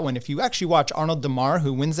look at that one, if you actually watch Arnold Damar,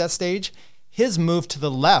 who wins that stage, his move to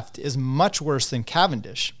the left is much worse than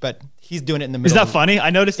Cavendish, but he's doing it in the middle. Is that funny? I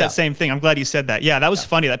noticed that same thing. I'm glad you said that. Yeah, that was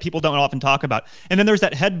funny that people don't often talk about. And then there's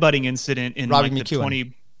that headbutting incident in Robbie like the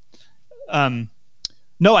McEwen. 20.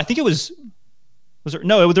 No, I think it was. Was there?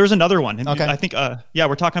 No, there was another one. Okay. I think. Yeah,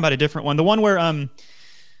 we're talking about a different one. The one where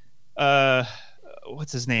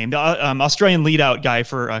what's his name? The Australian lead-out guy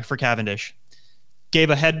for Cavendish gave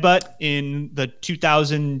a headbutt in the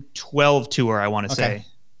 2012 tour. I want to say.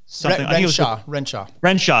 Something.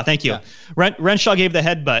 Renshaw, thank you. Yeah. Renshaw gave the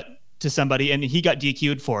headbutt to somebody, and he got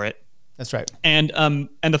DQ'd for it. That's right. And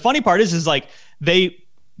the funny part is like they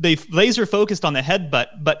laser focused on the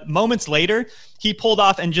headbutt, but moments later he pulled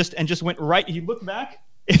off and just went right. He looked back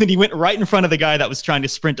and then he went right in front of the guy that was trying to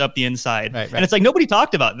sprint up the inside. Right. And it's like nobody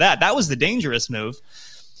talked about that. That was the dangerous move.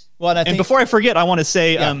 Well, and before I forget, I want to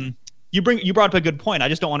say you brought up a good point. I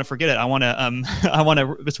just don't want to forget it. I want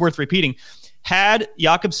to. It's worth repeating. Had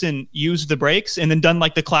Jakobsen used the brakes and then done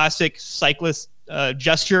like the classic cyclist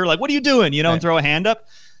gesture, like, what are you doing? And throw a hand up,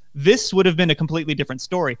 this would have been a completely different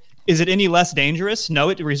story. Is it any less dangerous? No,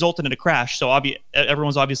 it resulted in a crash. So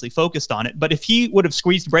everyone's obviously focused on it. But if he would have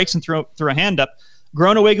squeezed brakes and threw a hand up,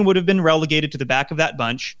 Groenewegen would have been relegated to the back of that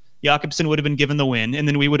bunch. Jakobsen would have been given the win. And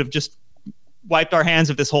then we would have just wiped our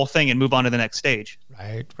hands of this whole thing and move on to the next stage.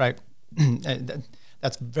 Right.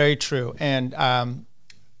 That's very true. And,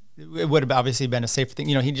 it would have obviously been a safer thing.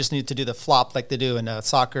 He just needed to do the flop like they do in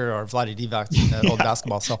soccer or Vlade Divac in old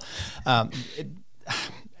basketball. So, and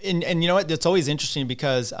you know what? It's always interesting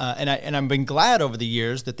because, and I've been glad over the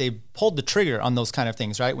years that they pulled the trigger on those kind of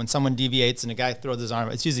things, right? When someone deviates and a guy throws his arm,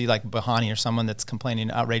 it's usually like Bahani or someone that's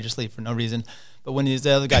complaining outrageously for no reason. But when these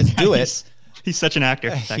other guys do it, he's such an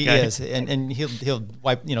actor. He is, and he'll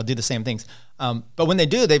wipe, do the same things. But when they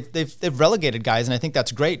do, they've relegated guys, and I think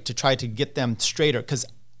that's great to try to get them straighter because.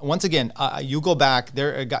 Once again, you go back.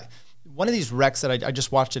 There, a guy, one of these wrecks that I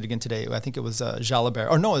just watched it again today. I think it was Jalabert,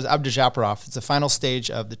 or no, it was Abdjaparov. It's the final stage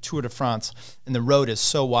of the Tour de France, and the road is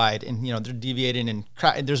so wide, and they're deviating, and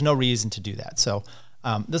there's no reason to do that. So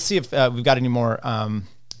let's see if we've got any more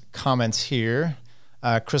comments here.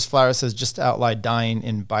 Chris Flower says, "Just outlined dying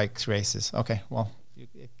in bikes races." Okay, well,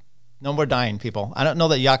 no more dying, people. I don't know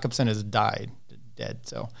that Jakobsen has dead.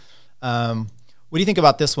 So. What do you think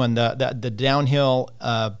about this one? The downhill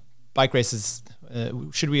bike races.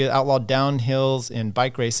 Should we outlaw downhills in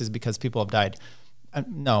bike races because people have died?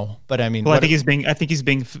 No, but I mean, well, I think he's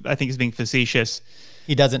being facetious.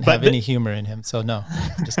 He doesn't have any humor in him, so no,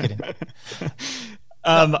 I'm just kidding.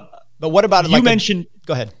 But what about you mentioned?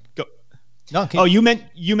 Go ahead. Go. No. You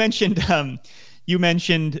mentioned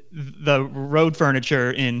the road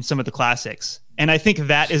furniture in some of the classics, and I think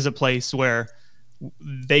that is a place where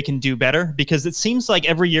they can do better because it seems like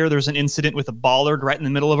every year there's an incident with a bollard right in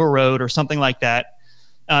the middle of a road or something like that.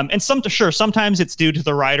 And sometimes it's due to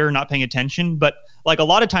the rider not paying attention, but like a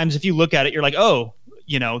lot of times if you look at it, you're like, oh,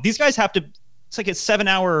 these guys have to, it's like a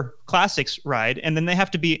 7-hour classics ride. And then they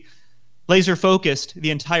have to be laser focused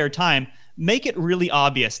the entire time. Make it really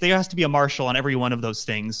obvious. There has to be a marshal on every one of those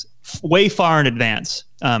things way far in advance.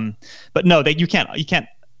 But no, you can't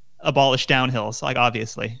abolish downhills. Like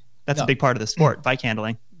obviously. That's a big part of the sport, bike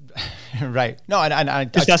handling. Right. No, I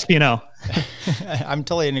just ask P&O. I'm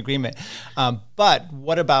totally in agreement. But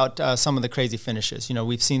what about some of the crazy finishes?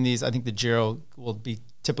 We've seen these. I think the Giro will be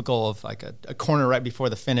typical of like a corner right before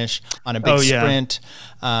the finish on a big sprint.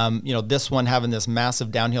 This one having this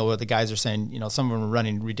massive downhill where the guys are saying, some of them are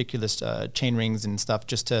running ridiculous chain rings and stuff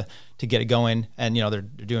just to get it going. And, they're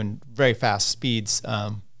doing very fast speeds.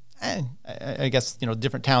 And I guess,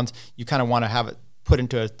 different towns, you kind of want to have it put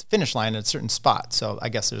into a finish line at a certain spot. So I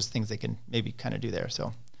guess there's things they can maybe kind of do there.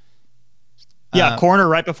 So corner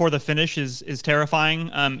right before the finish is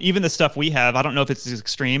terrifying. Even the stuff we have, I don't know if it's as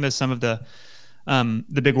extreme as some of the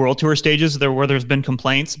big World Tour stages where there's been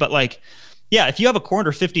complaints, but if you have a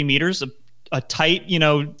corner 50 meters, a tight,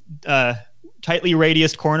 tightly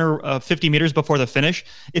radiused corner 50 meters before the finish,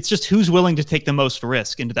 it's just who's willing to take the most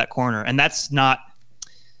risk into that corner. And that's not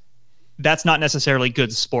necessarily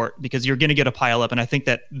good sport because you're going to get a pileup. And I think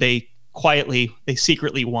that they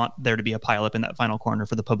secretly want there to be a pileup in that final corner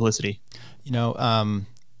for the publicity. The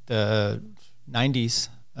 90s,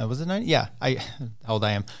 was it 90? Yeah. How old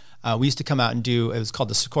I am. We used to come out and it was called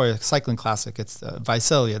the Sequoia Cycling Classic. It's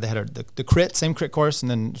Visalia. They had the same crit course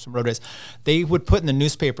and then some road race. They would put in the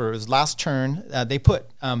newspaper, it was last turn, they put,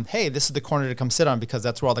 hey, this is the corner to come sit on because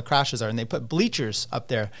that's where all the crashes are. And they put bleachers up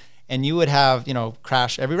there. and you would have,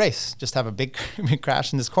 crash every race, just have a big, big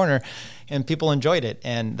crash in this corner, and people enjoyed it.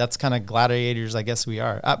 And that's kind of gladiators, I guess we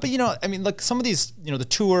are. But look, some of these, the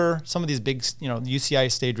Tour, some of these big,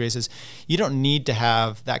 UCI stage races, you don't need to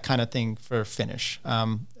have that kind of thing for finish.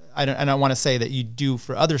 I don't want to say that you do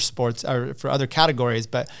for other sports or for other categories,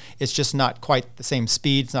 but it's just not quite the same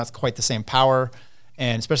speed. It's not quite the same power.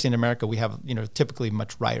 And especially in America, we have, typically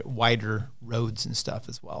much wider roads and stuff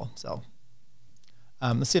as well. So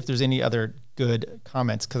let's see if there's any other good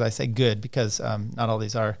comments, because I say good because not all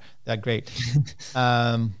these are that great.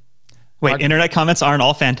 Wait, internet comments aren't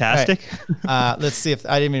all fantastic? Right. Let's see if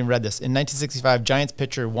I didn't even read this. In 1965, Giants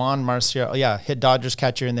pitcher Juan Marcial, hit Dodgers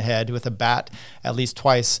catcher in the head with a bat at least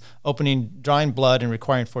twice, drawing blood and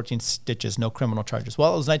requiring 14 stitches. No criminal charges.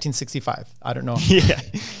 Well, it was 1965. I don't know.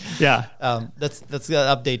 Yeah. Let's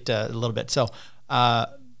update a little bit. So,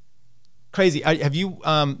 crazy. Have you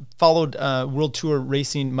followed World Tour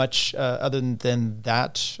racing much other than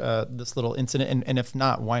that? This little incident, and if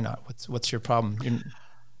not, why not? What's your problem?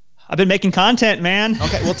 I've been making content, man.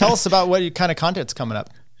 Okay, well, tell us about what kind of content's coming up.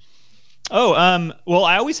 Oh, well,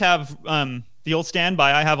 I always have the old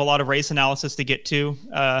standby. I have a lot of race analysis to get to.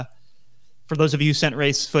 For those of you who sent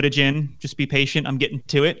race footage in, just be patient. I'm getting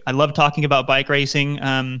to it. I love talking about bike racing.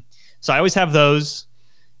 So I always have those,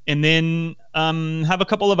 and then have a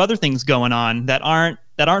couple of other things going on that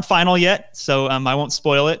aren't final yet. So I won't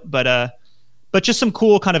spoil it, but just some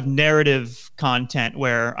cool kind of narrative content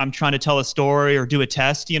where I'm trying to tell a story or do a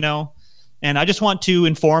test, and I just want to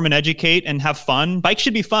inform and educate and have fun. Bikes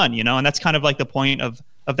should be fun, and that's kind of like the point of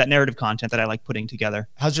that narrative content that I like putting together.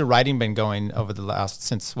 How's your riding been going over the last,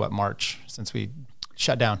 since March, since we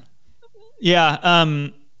shut down? Yeah.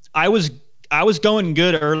 I was going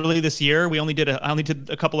good early this year. I only did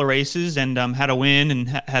a couple of races and had a win and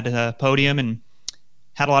had a podium and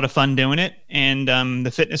had a lot of fun doing it. And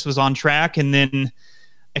the fitness was on track. And then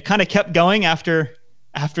it kind of kept going after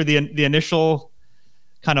the initial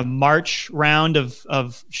kind of March round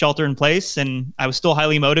of shelter in place. And I was still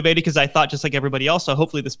highly motivated because I thought, just like everybody else, so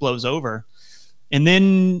hopefully this blows over. And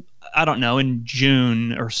then, I don't know, in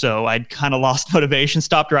June or so, I'd kind of lost motivation,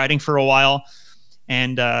 stopped riding for a while.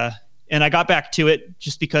 And I got back to it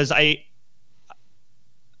just because I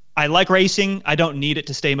like racing. I don't need it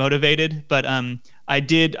to stay motivated, but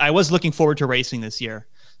I was looking forward to racing this year.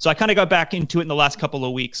 So I kind of got back into it in the last couple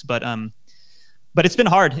of weeks, but it's been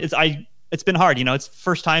hard. It's been hard. It's the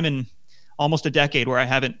first time in almost a decade where I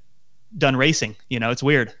haven't done racing. It's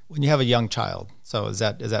weird. When you have a young child, so is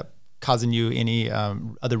that causing you any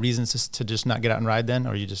other reasons to just not get out and ride then,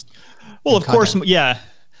 or you just? Well, of course, yeah.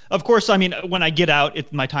 Of course, I mean, when I get out,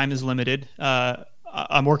 my time is limited.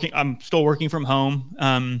 I'm still working from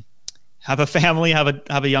home. Have a family,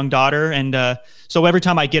 have a young daughter, and so every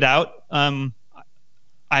time I get out,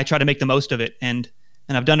 I try to make the most of it. And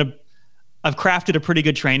I've crafted a pretty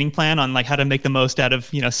good training plan on like how to make the most out of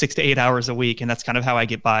 6 to 8 hours a week, and that's kind of how I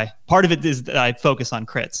get by. Part of it is that I focus on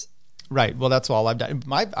crits. Right. Well, that's all I've done.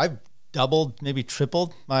 I've doubled, maybe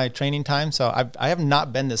tripled my training time, so I have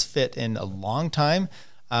not been this fit in a long time.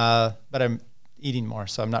 But I'm eating more,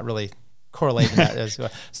 so I'm not really correlating that as well.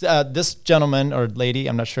 So, this gentleman or lady,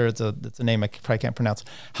 I'm not sure, it's a name I probably can't pronounce.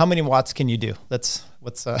 How many watts can you do?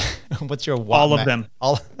 What's your watt? All of them.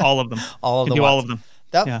 All of them. All of them. All of them.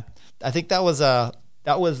 Yeah. I think that was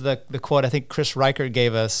the quote I think Chris Reichert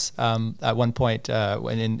gave us at one point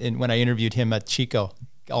when I interviewed him at Chico.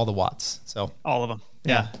 All the watts. So all of them.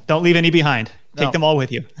 Yeah. Don't leave any behind. Take them all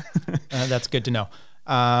with you. That's good to know.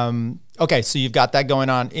 Okay, so you've got that going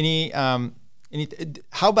on.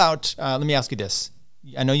 How about, let me ask you this.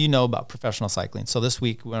 I know you know about professional cycling. So this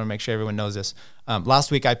week, we want to make sure everyone knows this.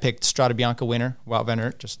 Last week, I picked Strada Bianca winner, Wout van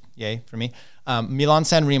Aert, just yay for me.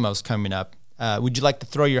 Milan-San Remo's coming up. Would you like to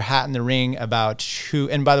throw your hat in the ring about who,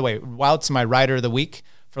 and by the way, Wout's my rider of the week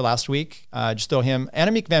for last week. Just throw him.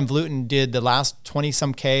 Annemiek van Vleuten did the last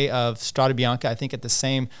 20-some K of Strada Bianca, I think at the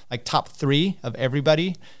same, like top 3 of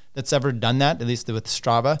everybody that's ever done that, at least with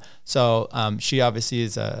Strava. So she obviously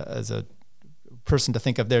is a person to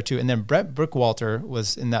think of there too. And then Brett Brookwalter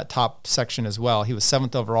was in that top section as well. He was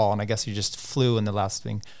 7th overall, and I guess he just flew in the last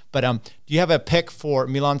thing. But do you have a pick for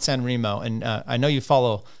Milan-San Remo? And I know you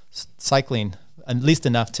follow cycling at least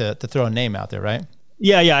enough to throw a name out there, right?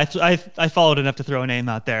 Yeah. I followed enough to throw a name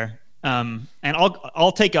out there. And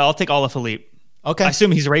I'll take Alaphilippe. Okay. I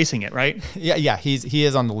assume he's racing it, right? Yeah. He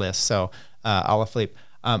is on the list. So Alaphilippe.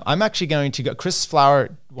 I'm actually going to go. Chris Flower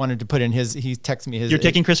wanted to put in his. He texted me his. You're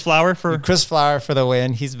taking Chris Flower for the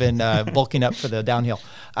win. He's been bulking up for the downhill.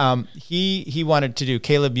 He wanted to do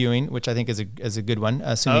Caleb Ewing, which I think is a good one.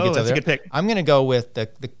 Assuming he gets that's over a good pick. I'm going to go with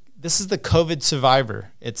the this is the COVID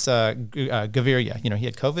survivor. It's Gaviria. You know, he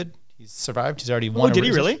had COVID. He's survived. He's already won. Oh, did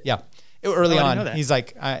he really? Yeah. Early I on, didn't know that. he's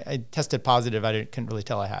like, I tested positive. Couldn't really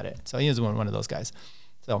tell I had it. So he was one of those guys.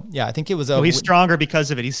 So yeah, I think it was. Well, he's stronger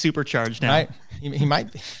because of it. He's supercharged now. Right. He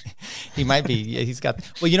might be. He might be. Yeah, he's got.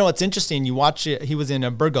 Well, you know what's interesting? You watch it. He was in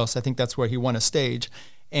Burgos. I think that's where he won a stage,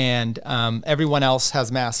 and everyone else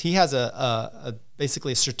has masks. He has a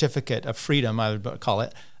basically a certificate of freedom, I would call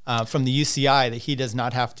it, from the UCI that he does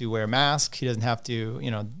not have to wear a mask. He doesn't have to,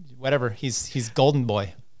 whatever. He's golden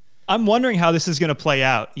boy. I'm wondering how this is going to play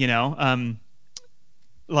out.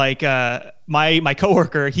 My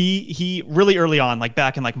coworker, he really early on, like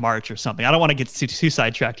back in like March or something. I don't want to get too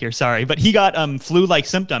sidetracked here. Sorry, but he got flu-like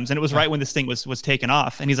symptoms, and it was right when this thing was taken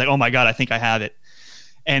off. And he's like, "Oh my God, I think I have it."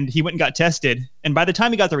 And he went and got tested. And by the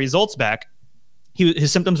time he got the results back,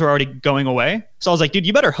 his symptoms were already going away. So I was like, dude,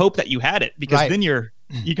 you better hope that you had it, because then you're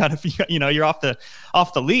off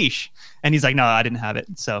the leash. And he's like, no, I didn't have it.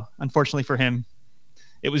 So unfortunately for him,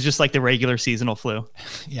 it was just like the regular seasonal flu.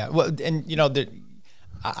 Yeah. Well, and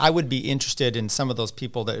I would be interested in some of those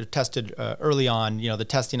people that are tested early on. The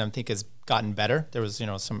testing, I think, has gotten better. There was,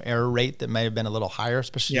 some error rate that may have been a little higher,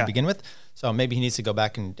 especially to begin with. So maybe he needs to go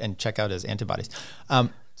back and check out his antibodies.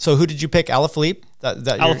 So who did you pick? Alaphilippe?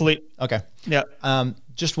 Alaphilippe. Okay. Yeah.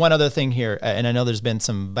 Just one other thing here, and I know there's been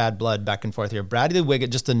some bad blood back and forth here. Bradley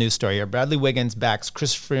Wiggins, just a news story here. Bradley Wiggins backs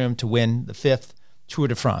Chris Froome to win the 5th Tour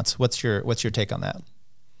de France. What's your take on that?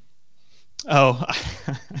 Oh,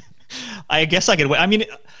 I guess I could wait. I mean,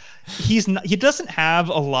 he doesn't have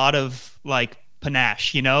a lot of like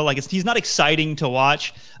panache, he's not exciting to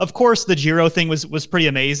watch. Of course, the Giro thing was pretty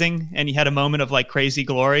amazing, and he had a moment of like crazy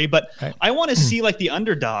glory, but right. I want to see like the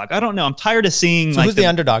underdog. I don't know. I'm tired of seeing. So who's the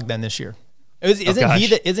underdog then this year?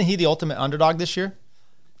 Isn't he the ultimate underdog this year?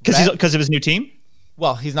 Because of his new team?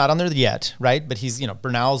 Well, he's not on there yet, right? But he's,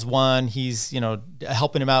 Bernal's won. He's,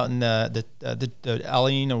 helping him out in the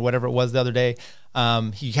Alline or whatever it was the other day.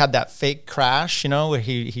 He had that fake crash, where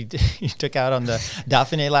he took out on the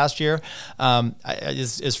Dauphiné last year.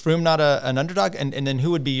 Is Froome not an underdog? And then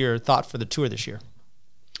who would be your thought for the Tour this year?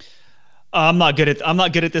 I'm not good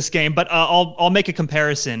at this game, but I'll make a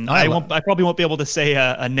comparison. I probably won't be able to say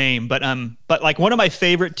a name, but like one of my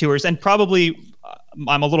favorite tours, and probably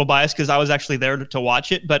I'm a little biased because I was actually there to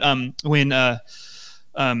watch it. But when Lance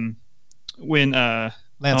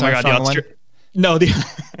Armstrong won?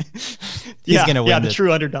 He's gonna win. The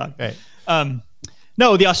true underdog. Right. When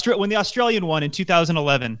the Australian won in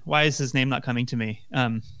 2011. Why is his name not coming to me?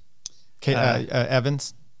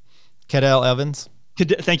 Evans, Cadel Evans.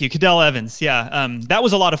 Thank you, Cadel Evans. Yeah, that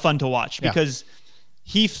was a lot of fun to watch because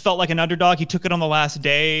he felt like an underdog. He took it on the last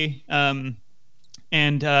day, and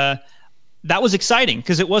that was exciting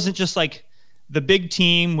because it wasn't just like the big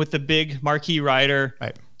team with the big marquee rider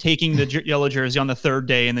taking the yellow jersey on the third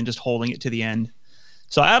day and then just holding it to the end.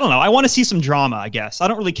 So I don't know. I want to see some drama, I guess. I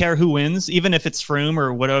don't really care who wins, even if it's Froome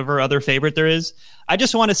or whatever other favorite there is. I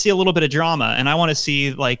just want to see a little bit of drama, and I want to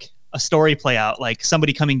see like a story play out, like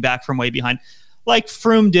somebody coming back from way behind, like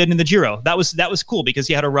Froome did in the Giro. That was cool because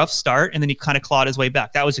he had a rough start and then he kind of clawed his way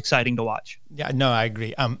back. That was exciting to watch. Yeah, no, I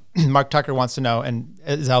agree. Mark Tucker wants to know, and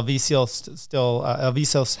is Alviso still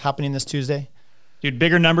Alviso's happening this Tuesday? Dude,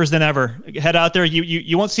 bigger numbers than ever. Head out there.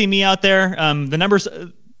 You won't see me out there. The numbers.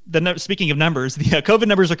 Speaking of numbers, the COVID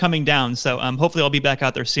numbers are coming down. So hopefully I'll be back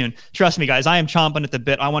out there soon. Trust me, guys. I am chomping at the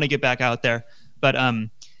bit. I want to get back out there, but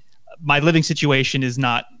my living situation is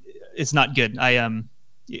not good.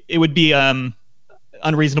 It would be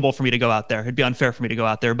unreasonable for me to go out there. It'd be unfair for me to go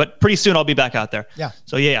out there. But pretty soon I'll be back out there. Yeah.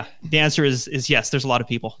 So yeah, the answer is yes. There's a lot of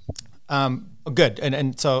people. Good.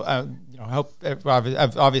 And so I hope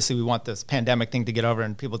obviously we want this pandemic thing to get over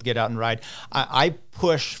and people to get out and ride. I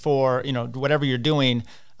push for whatever you're doing.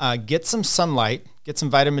 Get some sunlight, get some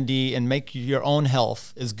vitamin D, and make your own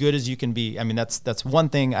health as good as you can be. I mean, that's one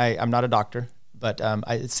thing. I'm not a doctor, but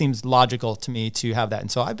it seems logical to me to have that. And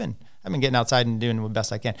so I've been getting outside and doing the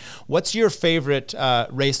best I can. What's your favorite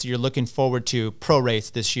race that you're looking forward to, pro race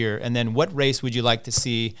this year? And then what race would you like to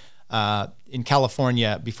see in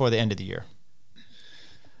California before the end of the year?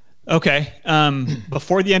 Okay.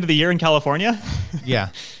 Before the end of the year in California? Yeah.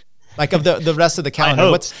 Like of the rest of the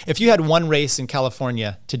calendar, if you had one race in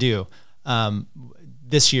California to do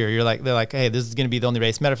this year, they're like, hey, this is going to be the only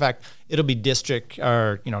race. Matter of fact, it'll be district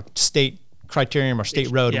or state criterium or state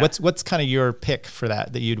road. Yeah. What's kind of your pick for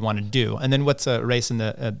that you'd want to do? And then what's a race in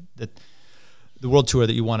the World Tour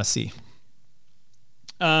that you want to see?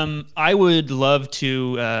 I would love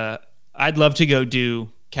to. I'd love to go do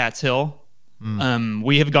Cat's Hill.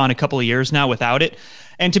 We have gone a couple of years now without it.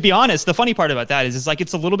 And to be honest, the funny part about that is like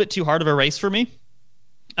it's a little bit too hard of a race for me.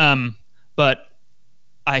 But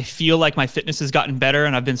I feel like my fitness has gotten better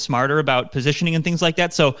and I've been smarter about positioning and things like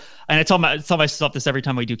that. So, and I tell myself this every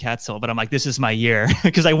time we do Catsill, but I'm like, this is my year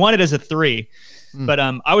because I want it as a 3. But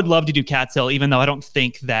I would love to do Catsill, even though I don't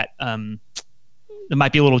think that it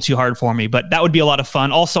might be a little too hard for me, but that would be a lot of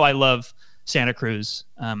fun. Also, I love Santa Cruz.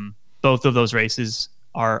 Both of those races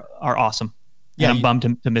are awesome. Yeah, and I'm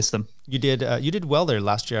bummed to miss them. You did well there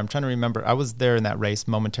last year. I'm trying to remember. I was there in that race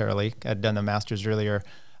momentarily. I'd done the Masters earlier.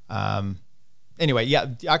 Anyway, yeah,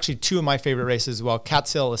 actually 2 of my favorite races. Well,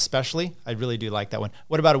 Catsill especially, I really do like that one.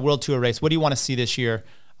 What about a World Tour race? What do you want to see this year?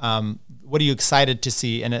 What are you excited to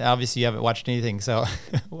see? And obviously you haven't watched anything, so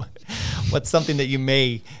what's something that you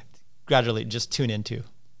may gradually just tune into?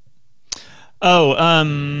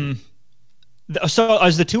 So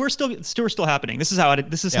is the tour still happening? This is how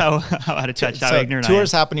how out of touch, how ignorant I am.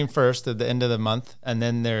 Tour's happening first at the end of the month, and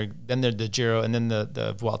then they're the Giro, and then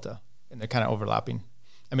the Vuelta, and they're kind of overlapping.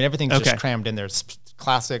 I mean, everything's just crammed in there. It's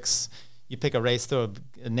classics. You pick a race, throw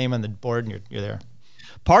a name on the board, and you're there.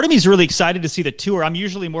 Part of me is really excited to see the tour. I'm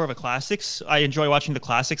usually more of a classics. I enjoy watching the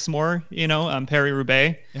classics more.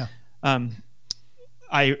 Paris-Roubaix. Yeah.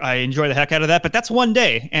 I enjoy the heck out of that, but that's one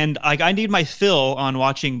day, and I need my fill on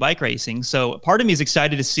watching bike racing. So part of me is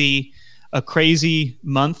excited to see a crazy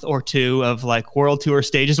month or 2 of like World Tour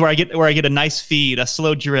stages where I get a nice feed, a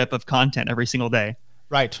slow drip of content every single day.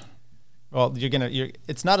 Right. Well,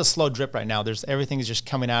 it's not a slow drip right now. Everything is just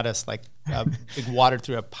coming at us like big water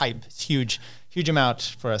through a pipe. It's huge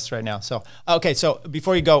amount for us right now. So, okay. So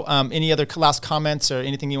before you go, any other last comments or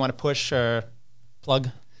anything you want to push or plug?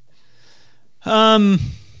 No,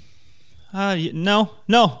 I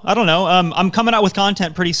don't know. I'm coming out with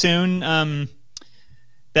content pretty soon,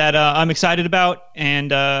 that I'm excited about,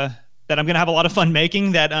 and that I'm going to have a lot of fun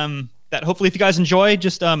making, that hopefully if you guys enjoy,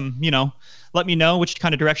 just, let me know which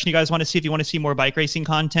kind of direction you guys want to see. If you want to see more bike racing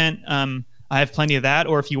content, I have plenty of that.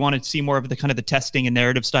 Or if you want to see more of the kind of the testing and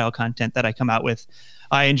narrative style content that I come out with,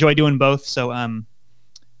 I enjoy doing both.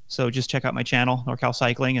 So just check out my channel, NorCal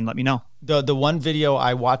Cycling, and let me know. The one video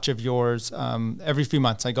I watch of yours every few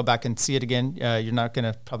months, I go back and see it again. You're not going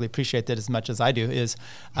to probably appreciate that as much as I do. Is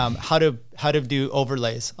how to do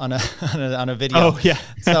overlays on a video. Oh yeah.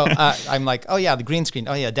 So I'm like, oh yeah, the green screen.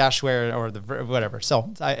 Oh yeah, Dashware or the whatever.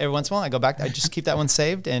 So every once in a while I go back. I just keep that one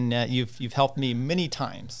saved, and you've helped me many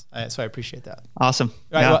times. So I appreciate that. Awesome. All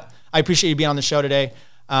right. Yeah. Well, I appreciate you being on the show today.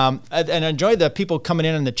 And I enjoy the people coming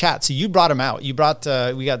in the chat. So you brought them out. We got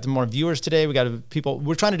more viewers today. We got people.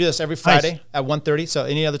 We're trying to do this every Friday at 1:30. So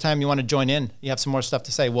any other time you want to join in, you have some more stuff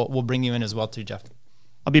to say, we'll bring you in as well too, Jeff.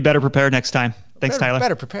 I'll be better prepared next time. Thanks, Tyler.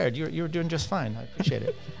 Better prepared. You were doing just fine. I appreciate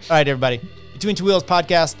it. All right, everybody. Between Two Wheels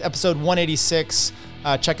podcast, episode 186.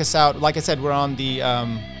 Check us out. Like I said, we're on the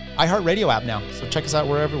iHeartRadio app now. So check us out.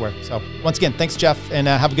 We're everywhere. So once again, thanks, Jeff, and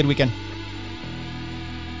have a good weekend.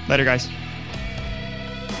 Later, guys.